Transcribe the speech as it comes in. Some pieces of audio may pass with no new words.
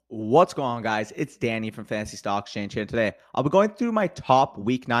What's going on, guys? It's Danny from Fantasy Stock Exchange here today. I'll be going through my top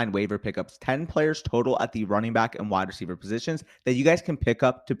Week 9 waiver pickups, 10 players total at the running back and wide receiver positions that you guys can pick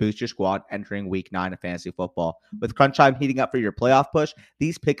up to boost your squad entering Week 9 of fantasy football. With crunch time heating up for your playoff push,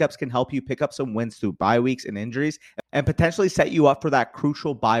 these pickups can help you pick up some wins through bye weeks and injuries and potentially set you up for that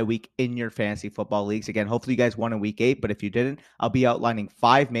crucial bye week in your fantasy football leagues. Again, hopefully you guys won in Week 8, but if you didn't, I'll be outlining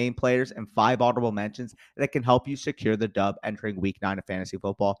 5 main players and 5 audible mentions that can help you secure the dub entering Week 9 of fantasy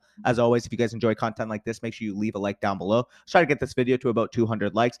football. As always, if you guys enjoy content like this, make sure you leave a like down below. Let's try to get this video to about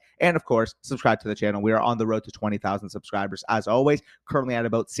 200 likes. And of course, subscribe to the channel. We are on the road to 20,000 subscribers. As always, currently at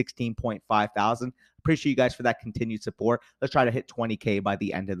about 16.5 thousand. Appreciate you guys for that continued support. Let's try to hit 20K by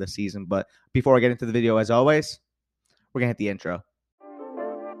the end of the season. But before I get into the video, as always, we're going to hit the intro.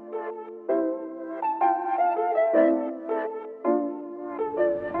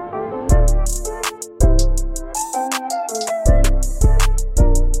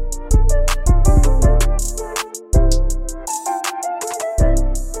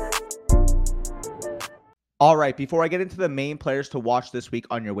 All right, before I get into the main players to watch this week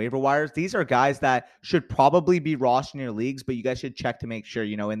on your waiver wires, these are guys that should probably be rostered in your leagues, but you guys should check to make sure,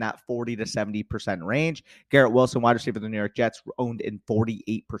 in that 40 to 70% range. Garrett Wilson, wide receiver of the New York Jets, owned in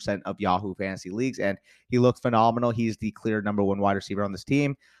 48% of Yahoo fantasy leagues, and he looked phenomenal. He's the clear number 1 wide receiver on this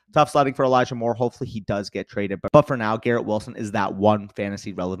team. Tough sledding for Elijah Moore. Hopefully he does get traded. But for now, Garrett Wilson is that one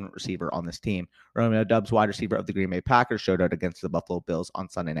fantasy relevant receiver on this team. Romeo Doubs, wide receiver of the Green Bay Packers, showed out against the Buffalo Bills on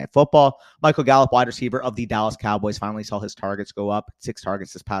Sunday Night Football. Michael Gallup, wide receiver of the Dallas Cowboys, finally saw his targets go up. 6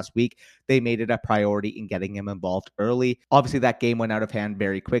 targets this past week. They made it a priority in getting him involved early. Obviously, that game went out of hand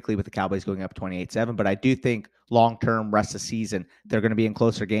very quickly with the Cowboys going up 28-7. But I do think long-term, rest of the season, they're going to be in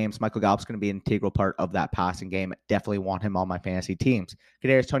closer games. Michael Gallup's going to be an integral part of that passing game. Definitely want him on my fantasy teams.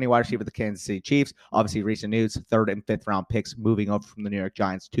 Kadarius Toney, wide receiver of the Kansas City Chiefs. Obviously, recent news, 3rd and 5th round picks moving over from the New York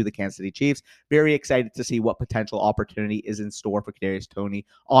Giants to the Kansas City Chiefs. Very excited to see what potential opportunity is in store for Kadarius Toney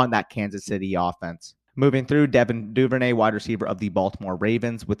on that Kansas City offense. Moving through, Devin Duvernay, wide receiver of the Baltimore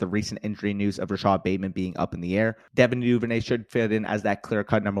Ravens, with the recent injury news of Rashad Bateman being up in the air. Devin Duvernay should fit in as that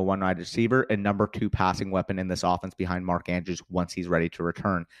clear-cut number 1 wide receiver and number 2 passing weapon in this offense behind Mark Andrews once he's ready to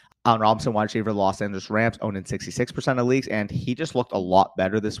return. Allen Robinson, wide receiver of the Los Angeles Rams, owned in 66% of leagues, and he just looked a lot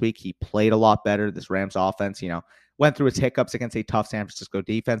better this week. He played a lot better. This Rams offense, went through its hiccups against a tough San Francisco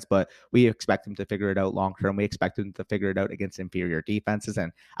defense, but we expect him to figure it out long term. We expect him to figure it out against inferior defenses,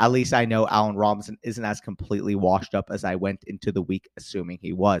 and at least I know Allen Robinson isn't as completely washed up as I went into the week assuming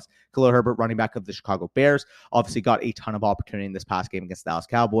he was. Khalil Herbert, running back of the Chicago Bears, obviously got a ton of opportunity in this past game against the Dallas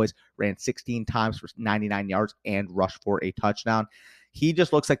Cowboys, ran 16 times for 99 yards and rushed for a touchdown. He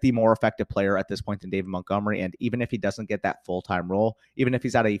just looks like the more effective player at this point than David Montgomery. And even if he doesn't get that full-time role, even if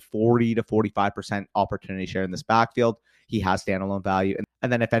he's at a 40 to 45% opportunity share in this backfield, he has standalone value.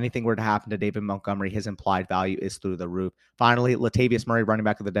 And then if anything were to happen to David Montgomery, his implied value is through the roof. Finally, Latavius Murray, running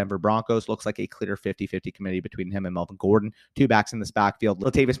back of the Denver Broncos, looks like a clear 50-50 committee between him and Melvin Gordon. 2 backs in this backfield.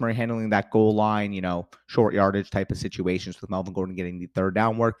 Latavius Murray handling that goal line, short yardage type of situations with Melvin Gordon getting the 3rd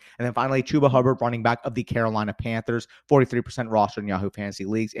down work. And then finally, Chuba Hubbard, running back of the Carolina Panthers, 43% roster in Yahoo Fantasy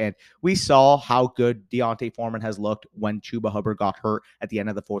Leagues. And we saw how good Deontay Foreman has looked when Chuba Hubbard got hurt at the end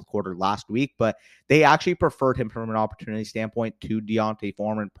of the 4th quarter last week. But they actually preferred him from an opportunity standpoint to Deontay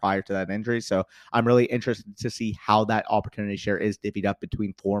Foreman prior to that injury. So I'm really interested to see how that opportunity share is divvied up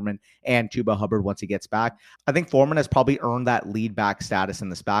between Foreman and Chuba Hubbard once he gets back. I think Foreman has probably earned that lead back status in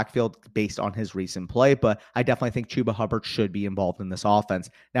this backfield based on his recent play, but I definitely think Chuba Hubbard should be involved in this offense.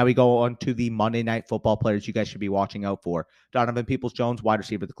 Now we go on to the Monday Night Football players you guys should be watching out for. Donovan Peoples-Jones, wide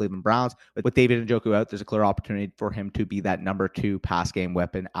receiver of the Cleveland Browns. With David Njoku out, there's a clear opportunity for him to be that number 2 pass game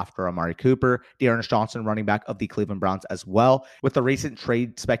weapon after Amari Cooper. Dearness Johnson, running back of the Cleveland Browns as well. With the recent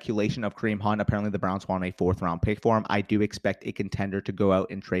trade speculation of Kareem Hunt, apparently the Browns want a 4th round pick for him. I do expect a contender to go out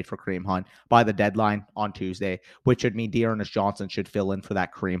and trade for Kareem Hunt by the deadline on Tuesday, which should mean Dearness Johnson should fill in for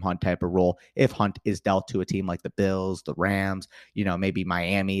that Kareem Hunt type of role if Hunt is dealt to a team like the Bills, the Rams, maybe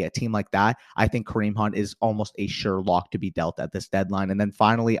Miami, a team like that. I think Kareem Hunt is almost a sure lock to be dealt at this deadline. And then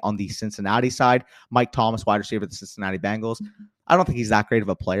finally on the Cincinnati side, Mike Thomas, wide receiver of the Cincinnati Bengals. I don't think he's that great of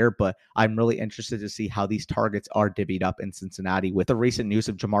a player, but I'm really interested to see how these targets are divvied up in Cincinnati. With the recent news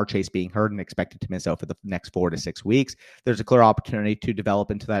of Jamar Chase being hurt and expected to miss out for the next 4 to 6 weeks, there's a clear opportunity to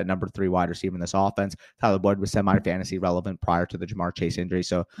develop into that number 3 wide receiver in this offense. Tyler Boyd was semi-fantasy relevant prior to the Jamar Chase injury,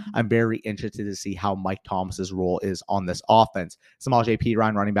 so I'm very interested to see how Mike Thomas's role is on this offense. Samaje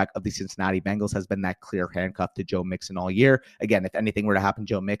Perine, running back of the Cincinnati Bengals, has been that clear handcuff to Joe Mixon all year. Again, if anything were to happen to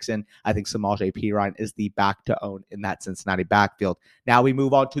Joe Mixon, I think Samaje Perine is the back to own in that Cincinnati backfield. backfield. Now we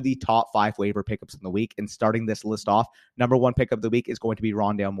move on to the top 5 waiver pickups in the week. And starting this list off, number 1 pick of the week is going to be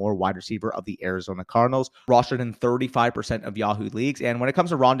Rondale Moore, wide receiver of the Arizona Cardinals, rostered in 35% of Yahoo leagues. And when it comes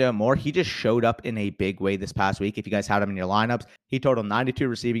to Rondale Moore, he just showed up in a big way this past week. If you guys had him in your lineups, he totaled 92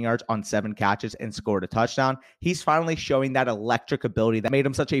 receiving yards on 7 catches and scored a touchdown. He's finally showing that electric ability that made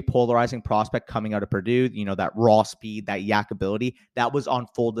him such a polarizing prospect coming out of Purdue. You know, that raw speed, that yak ability, that was on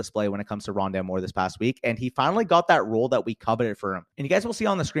full display when it comes to Rondale Moore this past week. And he finally got that role that we coveted for him. And you guys will see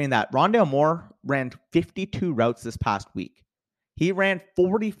on the screen that Rondale Moore ran 52 routes this past week. He ran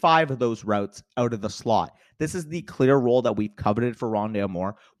 45 of those routes out of the slot. This is the clear role that we've coveted for Rondale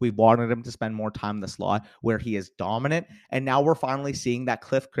Moore. We wanted him to spend more time in the slot where he is dominant. And now we're finally seeing that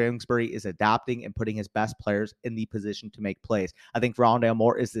Cliff Kingsbury is adapting and putting his best players in the position to make plays. I think Rondale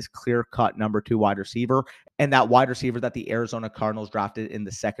Moore is this clear-cut number 2 wide receiver. And that wide receiver that the Arizona Cardinals drafted in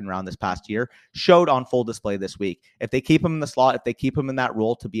the 2nd round this past year showed on full display this week. If they keep him in the slot, if they keep him in that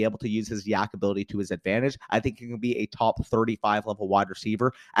role to be able to use his yak ability to his advantage, I think he can be a top 35 level wide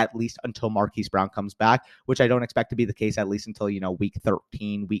receiver, at least until Marquise Brown comes back, which I don't expect to be the case at least until, week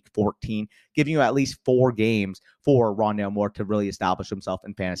 13, week 14, giving you at least 4 games for Rondale Moore to really establish himself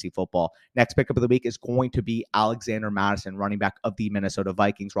in fantasy football. Next pickup of the week is going to be Alexander Mattison, running back of the Minnesota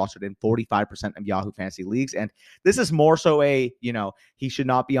Vikings, rostered in 45% of Yahoo fantasy leagues. And this is more so a, he should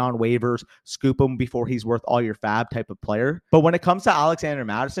not be on waivers, scoop him before he's worth all your fab type of player. But when it comes to Alexander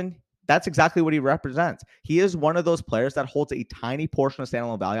Mattison, that's exactly what he represents. He is one of those players that holds a tiny portion of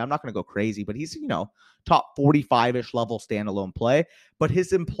standalone value. I'm not going to go crazy, but he's, top 45-ish level standalone play. But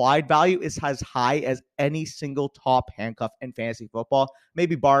his implied value is as high as any single top handcuff in fantasy football,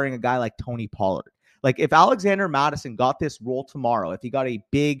 maybe barring a guy like Tony Pollard. Like if Alexander Mattison got this role tomorrow, if he got a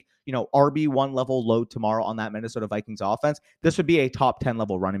big, RB1 level load tomorrow on that Minnesota Vikings offense, this would be a top 10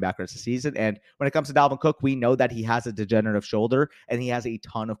 level running back rest of the season. And when it comes to Dalvin Cook, we know that he has a degenerative shoulder and he has a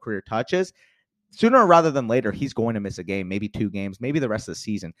ton of career touches. Sooner rather than later, he's going to miss a game, maybe 2 games, maybe the rest of the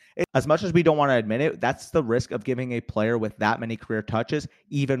season. As much as we don't want to admit it, that's the risk of giving a player with that many career touches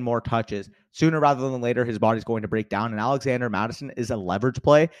even more touches. Sooner rather than later, his body's going to break down. And Alexander Mattison is a leverage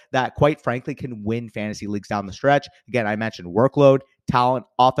play that, quite frankly, can win fantasy leagues down the stretch. Again, I mentioned workload, talent,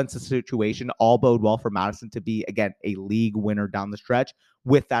 offensive situation, all bode well for Mattison to be, again, a league winner down the stretch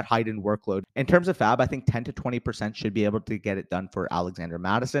with that heightened workload. In terms of fab, I think 10 to 20% should be able to get it done for Alexander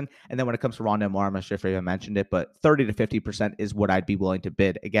Mattison. And then when it comes to Rondale Moore, I'm not sure if I mentioned it, but 30 to 50% is what I'd be willing to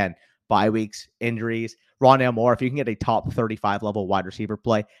bid. Again, bye weeks, injuries. Rondale Moore, if you can get a top 35 level wide receiver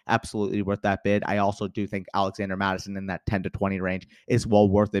play, absolutely worth that bid. I also do think Alexander Mattison in that 10 to 20 range is well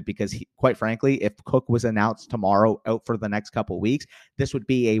worth it because, quite frankly, if Cook was announced tomorrow out for the next couple of weeks, this would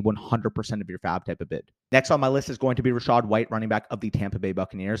be a 100% of your fab type of bid. Next on my list is going to be Rachaad White, running back of the Tampa Bay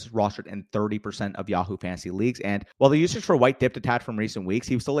Buccaneers, rostered in 30% of Yahoo fantasy leagues. And while the usage for White dipped a tad from recent weeks,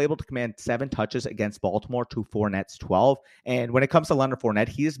 he was still able to command 7 touches against Baltimore to Fournette's 12. And when it comes to Leonard Fournette,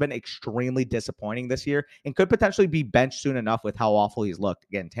 he has been extremely disappointing this year and could potentially be benched soon enough with how awful he's looked.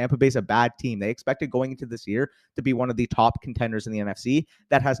 Again, Tampa Bay's a bad team. They expected going into this year to be one of the top contenders in the NFC.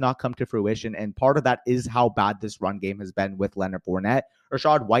 That has not come to fruition, and part of that is how bad this run game has been with Leonard Fournette.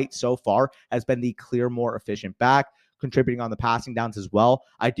 Rachaad White so far has been the clear more efficient back, contributing on the passing downs as well.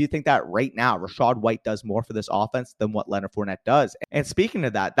 I do think that right now, Rachaad White does more for this offense than what Leonard Fournette does. And speaking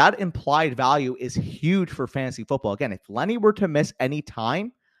of that, that implied value is huge for fantasy football. Again, if Lenny were to miss any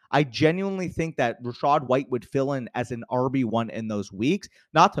time, I genuinely think that Rachaad White would fill in as an RB1 in those weeks.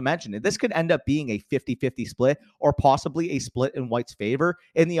 Not to mention it, this could end up being a 50-50 split or possibly a split in White's favor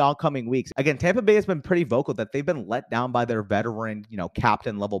in the oncoming weeks. Again, Tampa Bay has been pretty vocal that they've been let down by their veteran,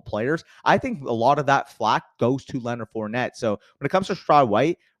 captain level players. I think a lot of that flack goes to Leonard Fournette. So when it comes to Rachaad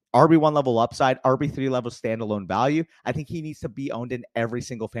White, RB1 level upside, RB3 level standalone value, I think he needs to be owned in every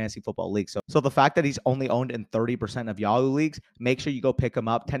single fantasy football league. So the fact that he's only owned in 30% of Yahoo leagues, make sure you go pick him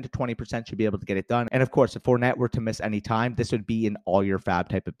up. 10 to 20% should be able to get it done. And of course, if Fournette were to miss any time, this would be an all your fab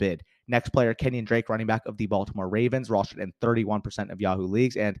type of bid. Next player, Kenyon Drake, running back of the Baltimore Ravens, rostered in 31% of Yahoo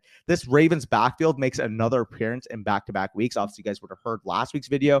leagues. And this Ravens backfield makes another appearance in back-to-back weeks. Obviously, you guys would have heard last week's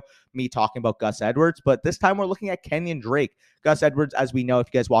video, me talking about Gus Edwards, but this time we're looking at Kenyon Drake. Gus Edwards, as we know, if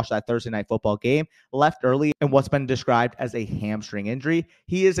you guys watched that Thursday night football game, left early in what's been described as a hamstring injury.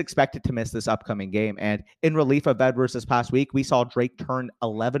 He is expected to miss this upcoming game. And in relief of Edwards this past week, we saw Drake turn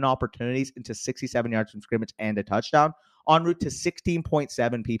 11 opportunities into 67 yards from scrimmage and a touchdown, en route to 16.7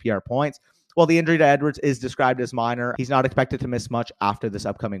 PPR points. While the injury to Edwards is described as minor, he's not expected to miss much after this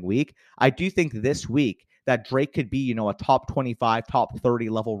upcoming week. I do think this week, that Drake could be, you know, a top 25, top 30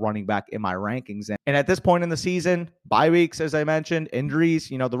 level running back in my rankings. And at this point in the season, bye weeks, as I mentioned, injuries,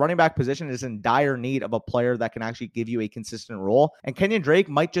 you know, the running back position is in dire need of a player that can actually give you a consistent role. And Kenyon Drake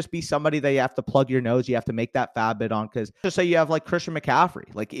might just be somebody that you have to plug your nose, you have to make that fab bid on, because just say you have like Christian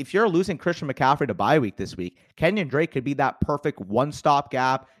McCaffrey. Like if you're losing Christian McCaffrey to bye week this week, Kenyon Drake could be that perfect one-stop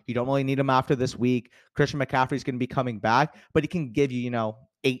gap. You don't really need him after this week. Christian McCaffrey is going to be coming back, but he can give you, you know,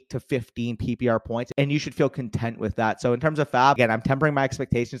 8 to 15 PPR points, and you should feel content with that. So in terms of fab, again, I'm tempering my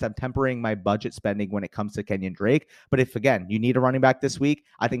expectations. I'm tempering my budget spending when it comes to Kenyon Drake. But if, again, you need a running back this week,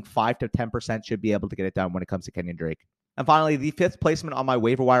 I think 5 to 10% should be able to get it done when it comes to Kenyon Drake. And finally, the fifth placement on my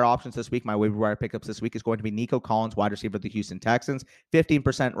waiver wire options this week, my waiver wire pickups this week, is going to be Nico Collins, wide receiver of the Houston Texans, 15%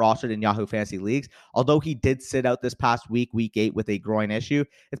 rostered in Yahoo Fantasy Leagues. Although he did sit out this past week 8, with a groin issue,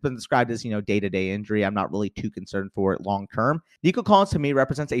 it's been described as, you know, day-to-day injury. I'm not really too concerned for it long-term. Nico Collins, to me,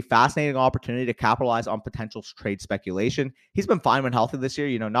 represents a fascinating opportunity to capitalize on potential trade speculation. He's been fine when healthy this year,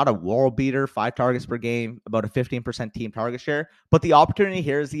 you know, not a world beater, 5 targets per game, about a 15% team target share. But the opportunity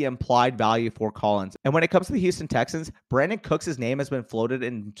here is the implied value for Collins. And when it comes to the Houston Texans, Brandon Cooks' name has been floated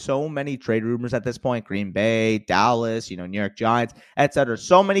in so many trade rumors at this point. Green Bay, Dallas, you know, New York Giants, etc.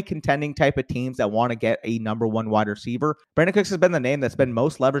 So many contending type of teams that want to get a number one wide receiver. Brandon Cooks has been the name that's been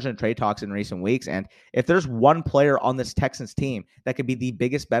most leveraged in trade talks in recent weeks. And if there's one player on this Texans team that could be the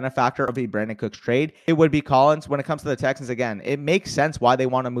biggest benefactor of a Brandon Cooks trade, it would be Collins. When it comes to the Texans, again, it makes sense why they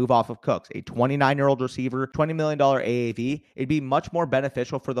want to move off of Cooks. A 29-year-old receiver, $20 million AAV. It'd be much more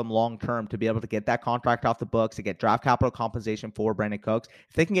beneficial for them long term to be able to get that contract off the books, to get draft capital compensation for Brandon Cooks.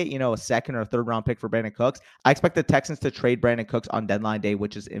 If they can get, you know, a second or third round pick for Brandon Cooks, I expect the Texans to trade Brandon Cooks on deadline day,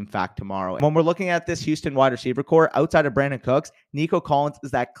 which is in fact tomorrow. And when we're looking at this Houston wide receiver core, outside of Brandon Cooks, Nico Collins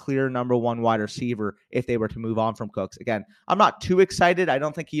is that clear number one wide receiver if they were to move on from Cooks. Again, I'm not too excited. I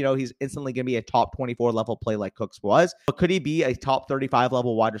don't think, you know, he's instantly going to be a top 24 level play like Cooks was, but could he be a top 35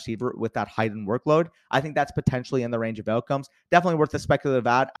 level wide receiver with that heightened workload? I think that's potentially in the range of outcomes. Definitely worth a speculative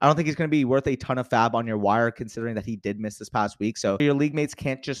ad. I don't think he's going to be worth a ton of fab on your wire, considering that he did miss this past week. So your league mates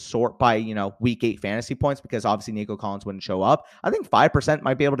can't just sort by, you know, week 8 fantasy points, because obviously Nico Collins wouldn't show up. I think 5%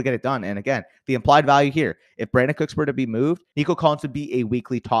 might be able to get it done. And again, the implied value here, if Brandon Cooks were to be moved, Nico Collins would be a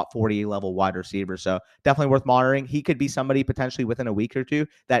weekly top 40 level wide receiver. So definitely worth monitoring. He could be somebody potentially within a week or two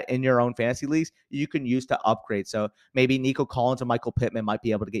that in your own fantasy leagues you can use to upgrade. So maybe Nico Collins and Michael Pittman might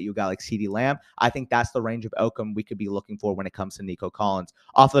be able to get you a guy like CeeDee Lamb. I think that's the range of outcome we could be looking for when it comes to Nico Collins.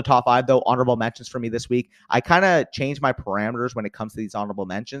 Off of the top 5, though, honorable mentions for me this week. I kind of changed my parameters when it comes to these honorable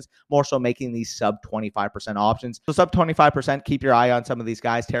mentions, more so making these sub 25% options. So sub 25%, keep your eye on some of these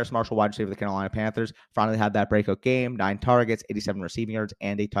guys. Terrace Marshall, wide receiver of the Carolina Panthers, finally had that breakout game, 9 targets, 87 receiving yards,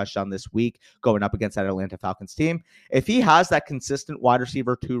 and a touchdown this week going up against that Atlanta Falcons team. If he has that consistent wide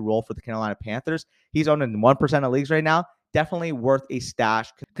receiver 2 role for the Carolina Panthers, he's owned in 1% of leagues right now. Definitely worth a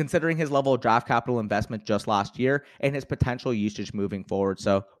stash, considering his level of draft capital investment just last year and his potential usage moving forward.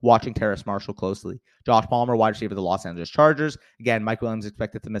 So watching Terrace Marshall closely. Josh Palmer, wide receiver of the Los Angeles Chargers. Again, Mike Williams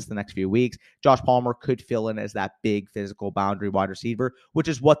expected to miss the next few weeks. Josh Palmer could fill in as that big physical boundary wide receiver, which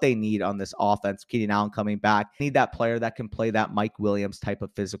is what they need on this offense. Keenan Allen coming back. Need that player that can play that Mike Williams type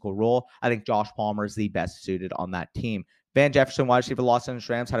of physical role. I think Josh Palmer is the best suited on that team. Van Jefferson, wide receiver for the Los Angeles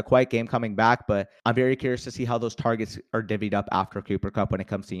Rams, had a quiet game coming back, but I'm very curious to see how those targets are divvied up after Cooper Kupp when it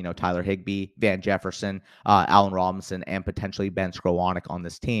comes to, you know, Tyler Higbee, Van Jefferson, Allen Robinson, and potentially Ben Skowronek on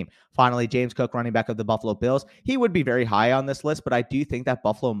this team. Finally, James Cook, running back of the Buffalo Bills. He would be very high on this list, but I do think that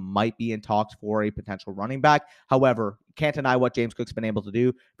Buffalo might be in talks for a potential running back. However, can't deny what James Cook's been able to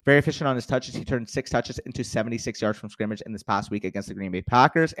do. Very efficient on his touches. He turned 6 touches into 76 yards from scrimmage in this past week against the Green Bay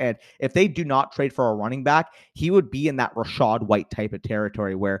Packers. And if they do not trade for a running back, he would be in that Rashad White type of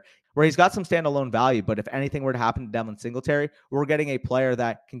territory where he's got some standalone value, but if anything were to happen to Devin Singletary, we're getting a player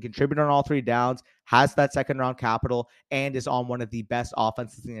that can contribute on all 3 downs, has that second round capital, and is on one of the best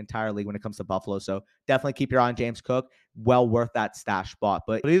offenses in the entire league when it comes to Buffalo. So definitely keep your eye on James Cook. Well worth that stash spot.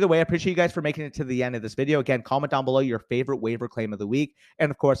 But either way, I appreciate you guys for making it to the end of this video. Again, comment down below your favorite waiver claim of the week. And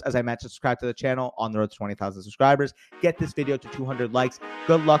of course, as I mentioned, subscribe to the channel on the road to 20,000 subscribers. Get this video to 200 likes.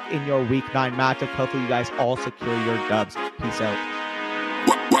 Good luck in your week 9 matchup. Hopefully you guys all secure your dubs. Peace out.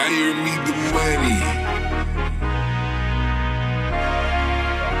 Wire me the money.